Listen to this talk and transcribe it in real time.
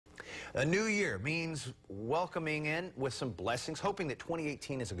A new year means welcoming in with some blessings, hoping that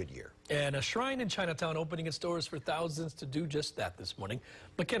 2018 is a good year. And a shrine in Chinatown opening its doors for thousands to do just that this morning.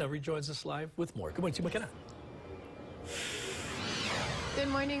 McKenna rejoins us live with more. Good morning to you, McKenna. Good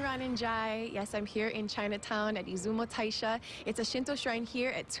morning, Ron and Jai. Yes, I'm here in Chinatown at Izumo, Taisha. It's a Shinto shrine here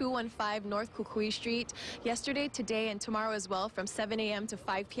at 215 North Kukui Street. Yesterday, today, and tomorrow as well, from 7 a.m. to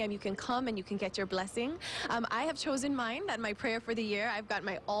 5 p.m. you can come and you can get your blessing. I have chosen mine, that my prayer for the year. I've got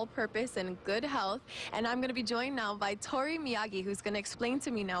my all-purpose and good health. And I'm going to be joined now by Tori Miyagi, who's going to explain to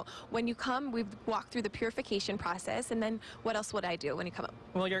me now, when you come, we've walked through the purification process, and then what else would I do when you come up?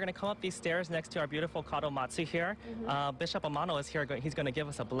 Well, you're going to come up these stairs next to our beautiful Kadomatsu here. Bishop Amano is here. He's going to give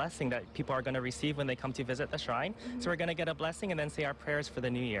us a blessing that people are going to receive when they come to visit the shrine. So we're going to get a blessing and then say our prayers for the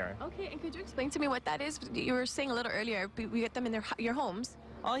new year. Okay, and could you explain to me what that is? You were saying a little earlier, we get them in your homes.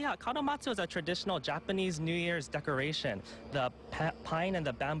 Oh yeah, Kadomatsu is a traditional Japanese New Year's decoration. The pine and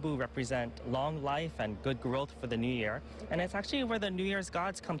the bamboo represent long life and good growth for the new year. And it's actually where the New Year's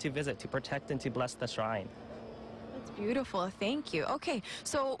gods come to visit to protect and to bless the shrine. That's beautiful. Thank you. Okay,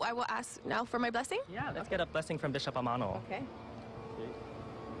 so I will ask now for my blessing? Yeah, let's get a blessing from Bishop Amano. Okay.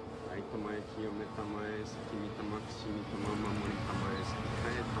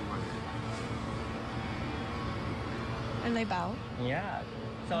 And I bow. Yeah.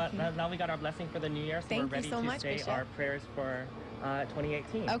 So now we got our blessing for the new year, so Thank we're ready you so to much, say Bishop. our prayers for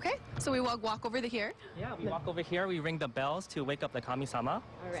 2018. Okay, so we walk over here. Yeah, we walk over here, we ring the bells to wake up the kami-sama.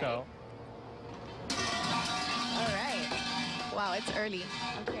 All right. So. All right. Wow, it's early.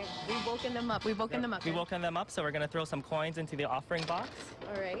 Okay, we've woken them up. We've woken them up. We've woken them up, so we're going to throw some coins into the offering box.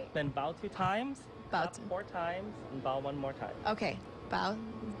 All right. Then bow 2 times, Bow clap 4 times, and bow 1 more time. Okay, bow.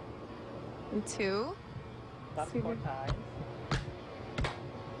 And 2. Clap 4 times.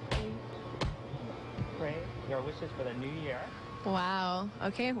 Pray your wishes for the new year. Wow.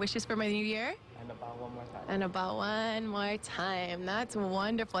 Okay, wishes for my new year. And about 1 more time. And about 1 more time. That's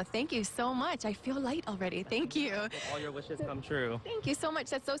wonderful. Thank you so much. I feel light already. Thank you. All your wishes come true. Thank you so much.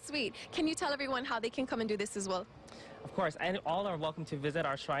 That's so sweet. Can you tell everyone how they can come and do this as well? Of course, and all are welcome to visit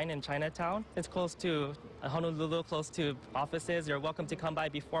our shrine in Chinatown. It's close to Honolulu, close to offices. You're welcome to come by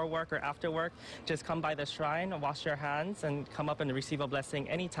before work or after work. Just come by the shrine, wash your hands, and come up and receive a blessing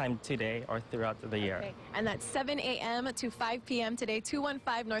anytime today or throughout the year. Okay. And that's 7 a.m. to 5 p.m. today,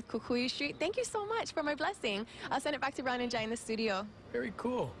 215 North Kukui Street. Thank you so much for my blessing. I'll send it back to Ron and Jai in the studio. Very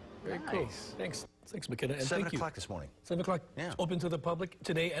cool. Very cool. Thanks, McKenna. And 7 thank you. o'clock this morning. 7 o'clock. Yeah. It's open to the public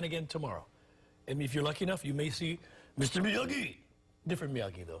today and again tomorrow. And if you're lucky enough, you may see Mr. Miyagi. Different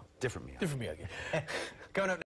Miyagi, though. Different Miyagi. Different Miyagi. Coming up.